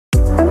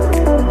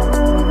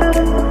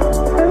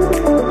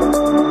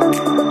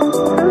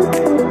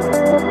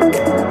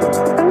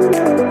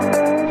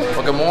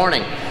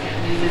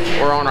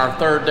We're on our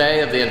third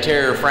day of the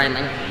interior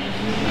framing.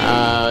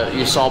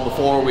 You saw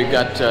before we've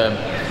got the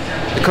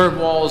curved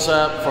walls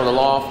up for the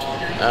loft,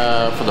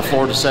 for the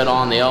floor to sit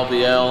on, the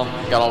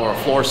LVL. Got all of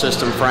our floor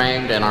system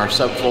framed and our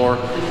subfloor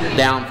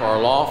down for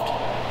our loft.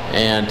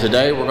 And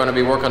today we're going to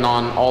be working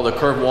on all the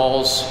curved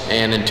walls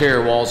and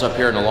interior walls up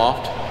here in the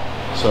loft.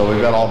 So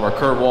we've got all of our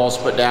curved walls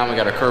put down. We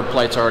got our curved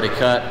plates already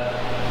cut.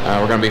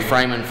 We're going to be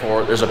framing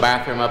for, there's a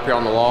bathroom up here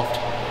on the loft,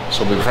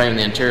 so we'll be framing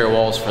the interior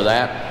walls for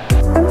that.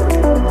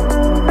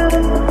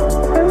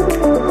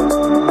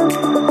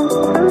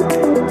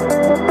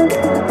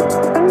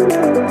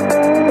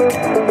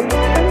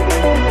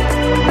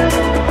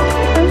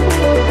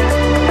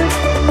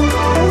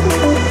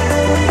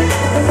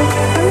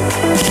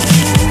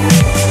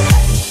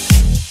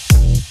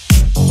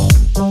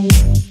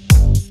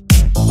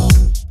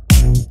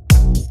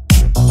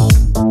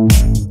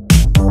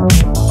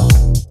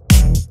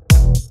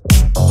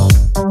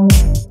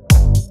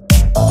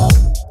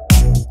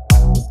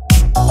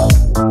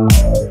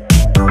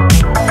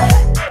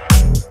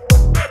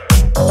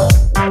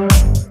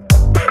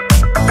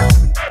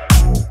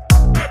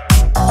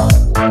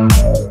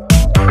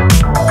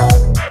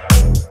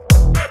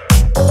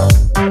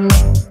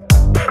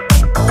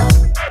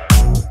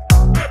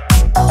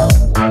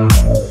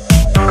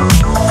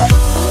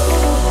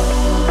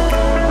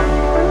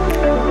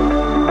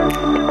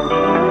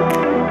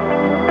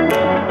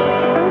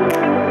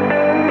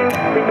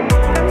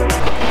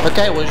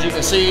 Okay, well, as you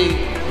can see,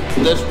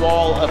 this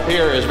wall up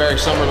here is very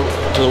similar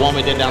to the one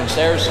we did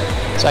downstairs.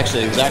 It's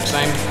actually the exact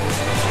same.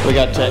 We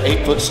got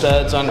 8-foot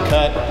studs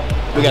uncut.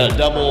 We got a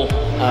double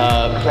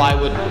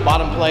plywood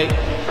bottom plate,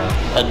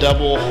 a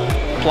double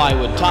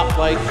plywood top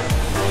plate,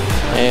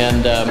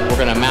 and we're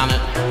going to mount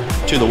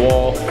it to the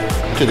wall,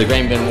 to the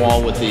grain bin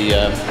wall with the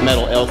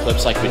metal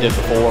L-clips like we did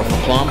before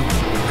for plumb.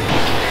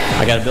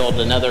 I got to build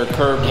another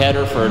curved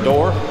header for a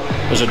door.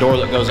 There's a door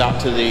that goes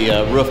out to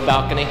the roof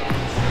balcony,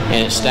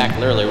 and it's stacked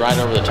literally right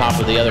over the top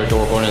of the other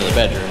door going into the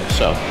bedroom.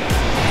 So,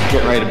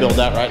 getting ready to build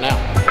that right now.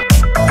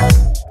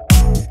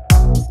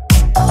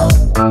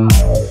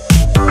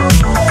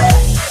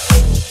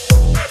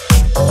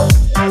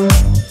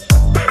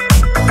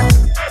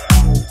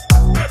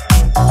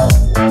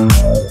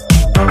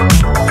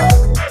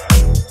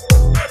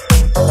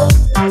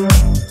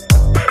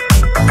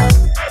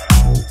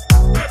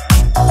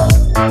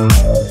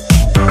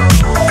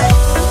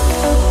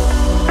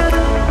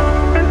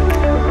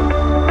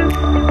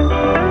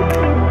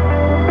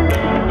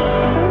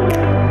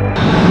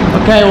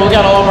 Okay, well, we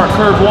got all of our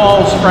curved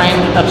walls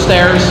framed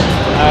upstairs.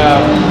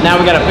 Now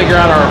we got to figure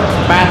out our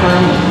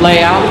bathroom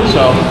layout.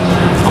 So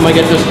I'm gonna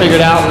get this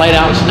figured out, laid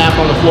out, and snap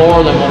on the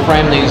floor. Then we'll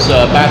frame these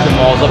bathroom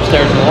walls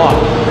upstairs in the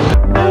loft.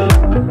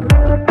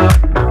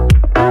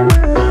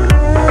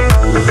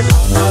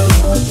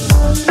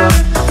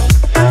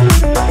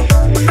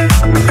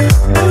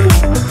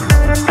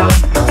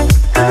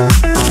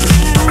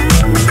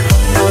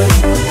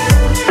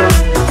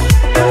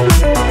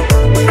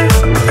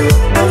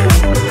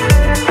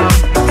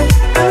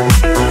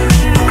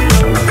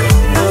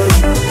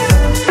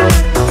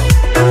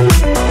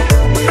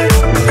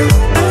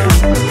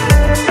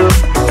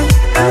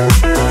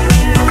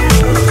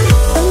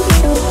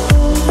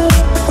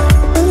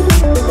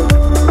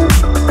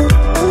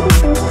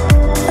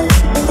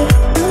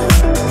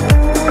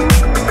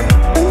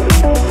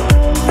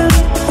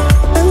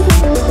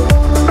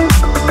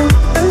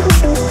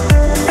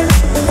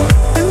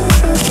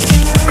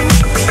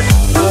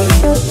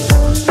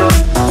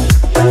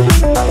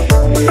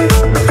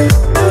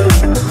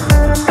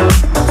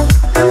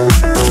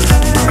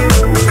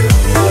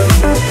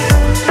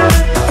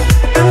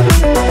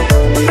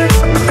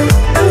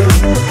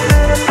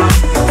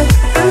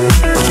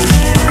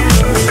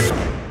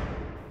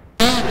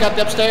 Got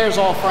the upstairs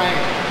all framed.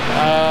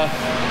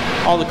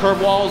 All the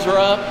curved walls are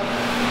up,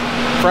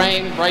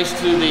 framed, braced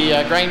to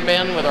the grain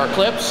bin with our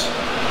clips.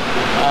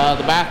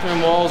 The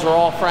bathroom walls are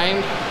all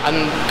framed.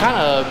 I'm kind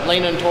of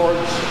leaning towards,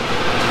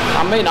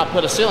 I may not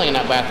put a ceiling in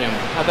that bathroom.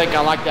 I think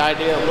I like the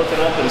idea of looking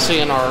up and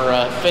seeing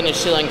our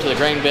finished ceiling to the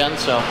grain bin,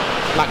 so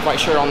not quite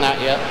sure on that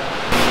yet.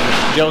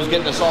 Joe's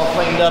getting this all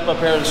cleaned up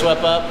here and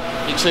swept up.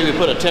 You can see we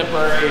put a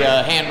temporary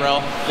handrail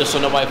just so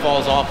nobody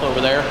falls off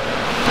over there.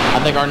 I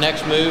think our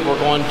next move, we're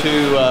going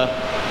to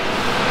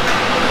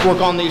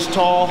work on these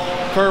tall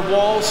curved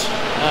walls,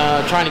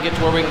 trying to get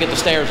to where we can get the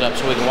stairs up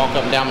so we can walk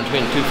up and down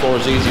between the two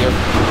floors easier.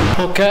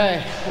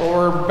 Okay, well,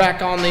 we're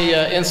back on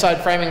the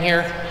inside framing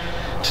here.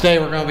 Today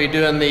we're going to be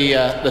doing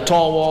the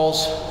tall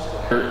walls.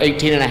 They're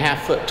 18.5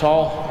 foot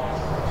tall.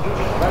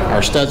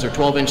 Our studs are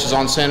 12 inches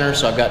on center,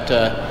 so I've got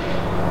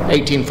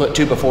 18-foot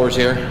 2x4s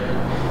here.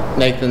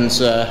 Nathan's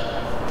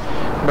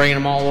bringing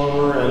them all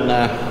over and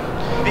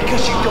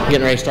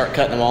getting ready to start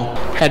cutting them all.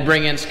 Had to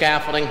bring in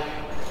scaffolding,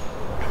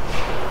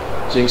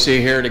 so you can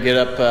see here, to get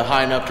up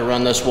high enough to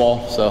run this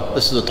wall. So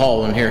this is a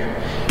tall one here.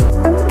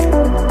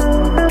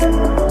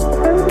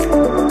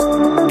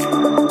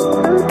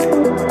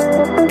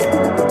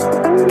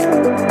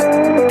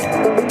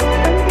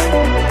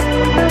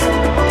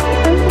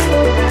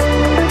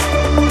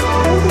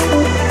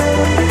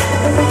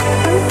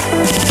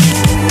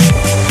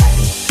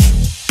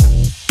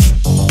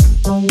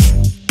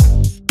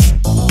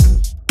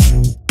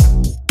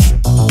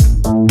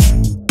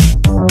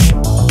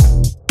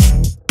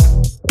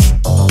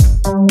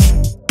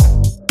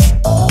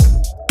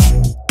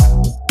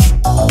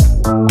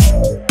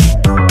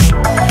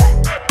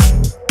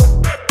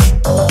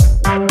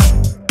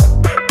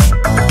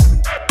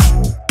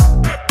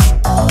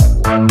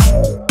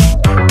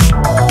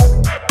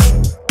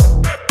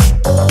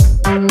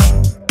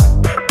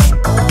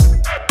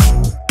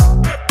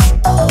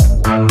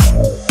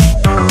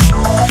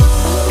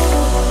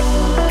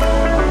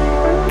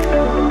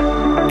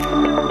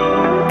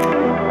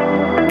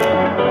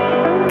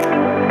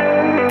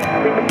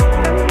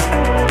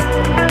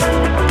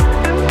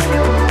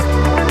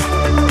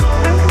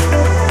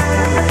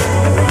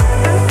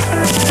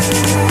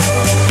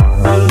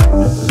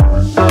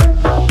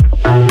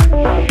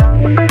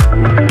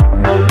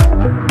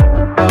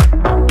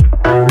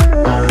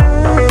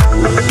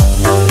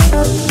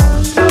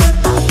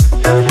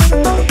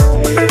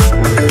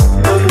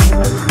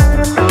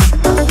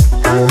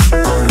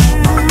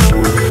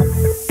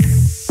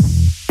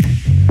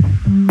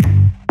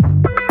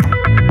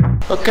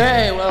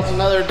 Well, it's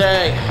another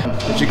day.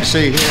 As you can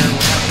see here, we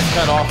have to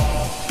cut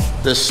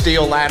off this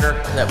steel ladder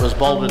that was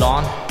bolted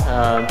on.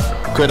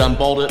 Could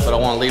unbolt it, but I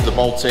want to leave the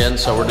bolts in,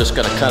 so we're just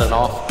going to cut it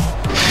off.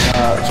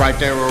 It's right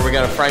there where we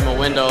got to frame a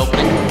window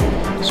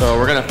opening. So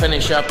we're going to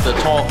finish up the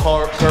tall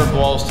curved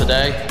walls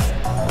today.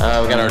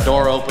 We got our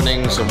door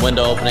openings and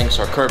window openings,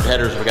 our curved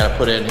headers we got to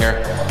put in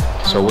here.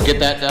 So we'll get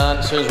that done.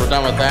 As soon as we're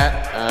done with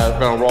that, we're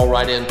going to roll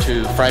right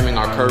into framing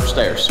our curved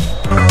stairs.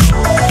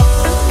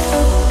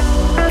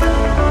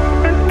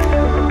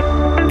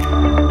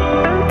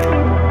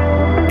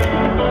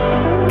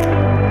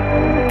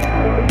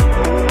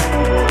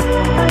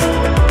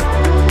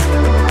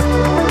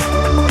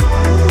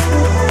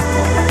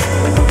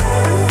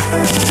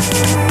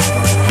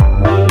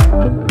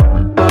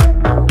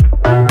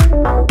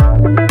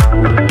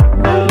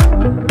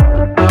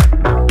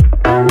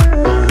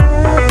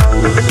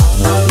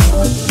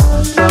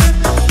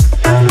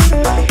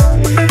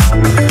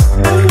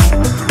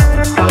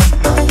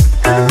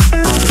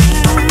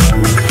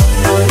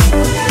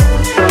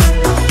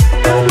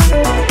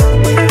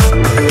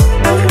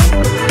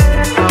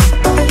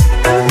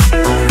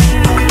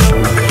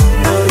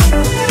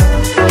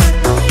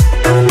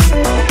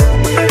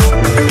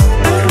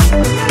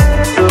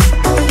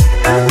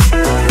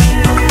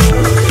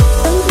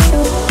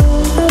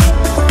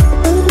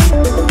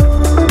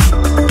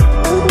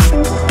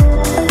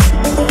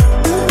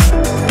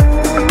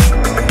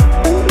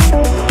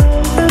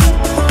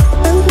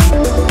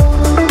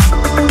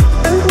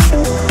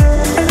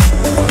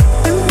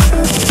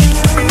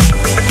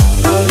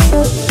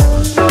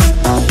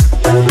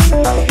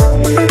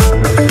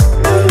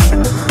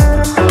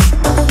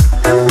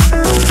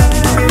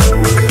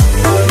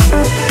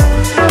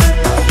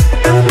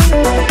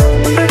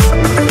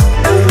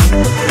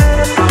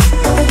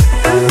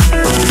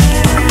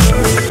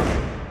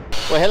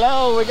 Well,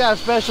 hello, we got a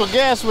special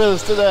guest with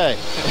us today.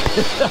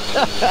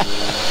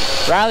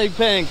 Riley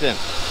Pennington.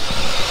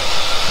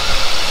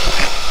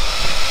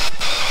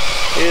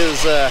 He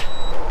is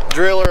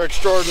driller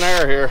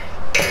extraordinaire here.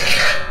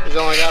 He's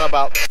only got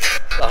about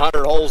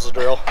 100 holes to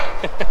drill.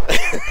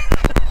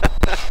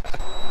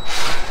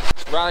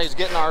 Riley's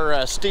getting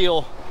our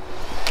steel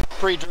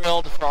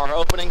pre-drilled for our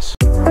openings.